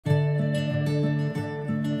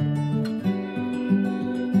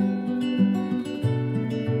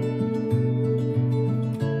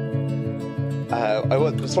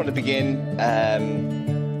I just want to begin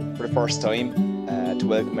for the first time to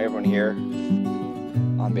welcome everyone here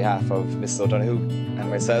on behalf of Mrs. O'Donoghue and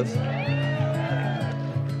myself.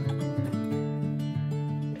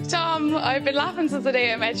 Tom, I've been laughing since the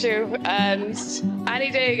day I met you, and any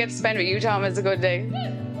day I get to spend with you, Tom, is a good day.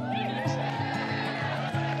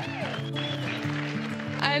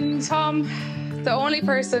 And Tom, the only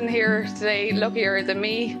person here today luckier than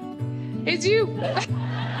me is you.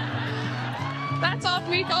 That's all for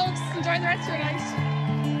me, folks. Enjoy the rest of your night.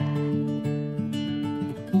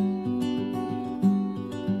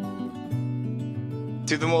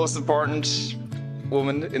 To the most important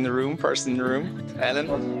woman in the room, person in the room, Ellen.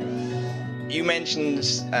 You mentioned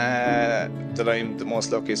that I'm the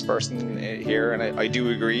most luckiest person here, and I do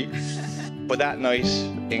agree. But that night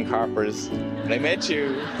in Carpers, when I met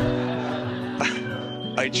you,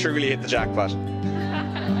 I truly hit the jackpot.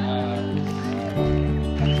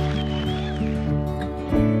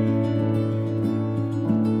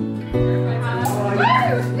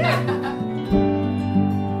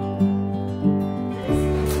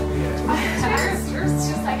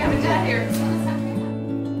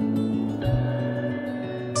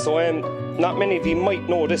 So not many of you might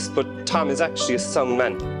know this, but Tom is actually a sound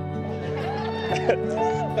man.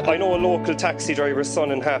 I know a local taxi driver's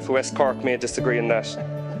son in half of West Cork may disagree on that.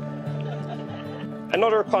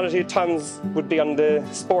 Another quality of Tom's would be on the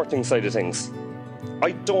sporting side of things.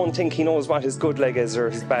 I don't think he knows what his good leg is or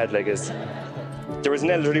his bad leg is. There was an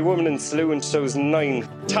elderly woman in Salou in 2009.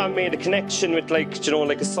 Tom made a connection with like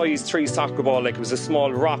a size 3 soccer ball, like it was a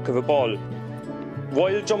small rock of a ball,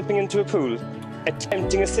 while jumping into a pool,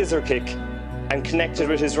 attempting a scissor kick, and connected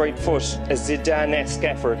with his right foot, a Zidane-esque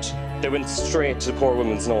effort that went straight to the poor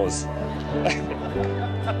woman's nose.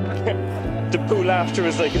 The pool after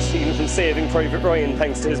was like a scene from Saving Private Ryan,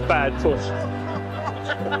 thanks to his bad foot.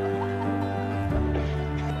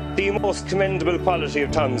 The most commendable quality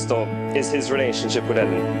of Tom's, though, is his relationship with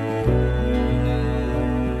Ellen.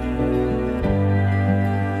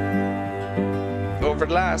 Over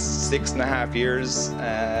the last 6.5 years,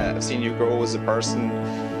 I've seen you grow as a person.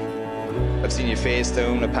 I've seen you face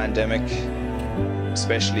down a pandemic,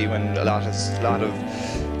 especially when a lot of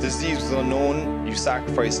disease was unknown. You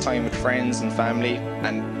sacrificed time with friends and family,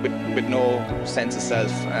 and with no sense of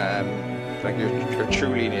self. Like you're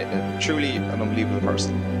truly an unbelievable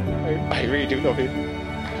person. I really do love you.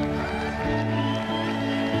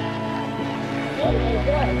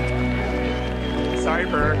 Sorry.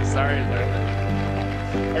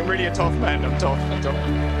 I'm really a tough man. I'm tough.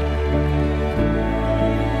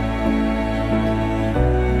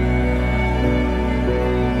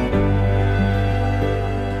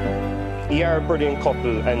 You are a brilliant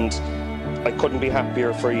couple, and I couldn't be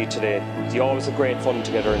happier for you today. You always have great fun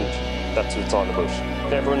together, and that's what it's all about.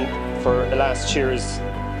 Everyone, for the last cheers,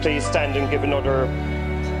 please stand and give another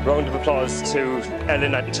round of applause to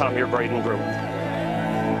Ellen and Tom, your bride and groom.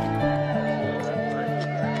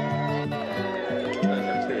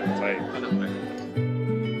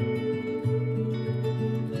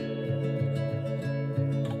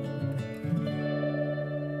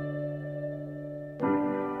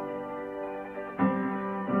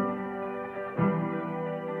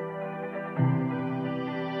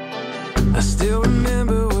 I still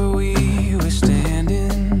remember where we were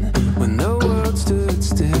standing when the world stood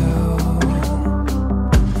still.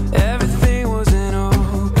 Everything was an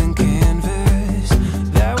open canvas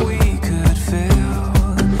that we could fill,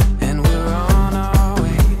 and we're on our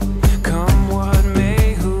way. Come what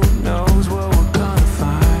may, who knows what we're gonna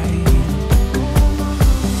find.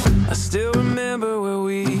 I still remember where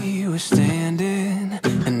we were standing,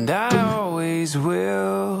 and I always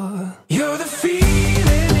will.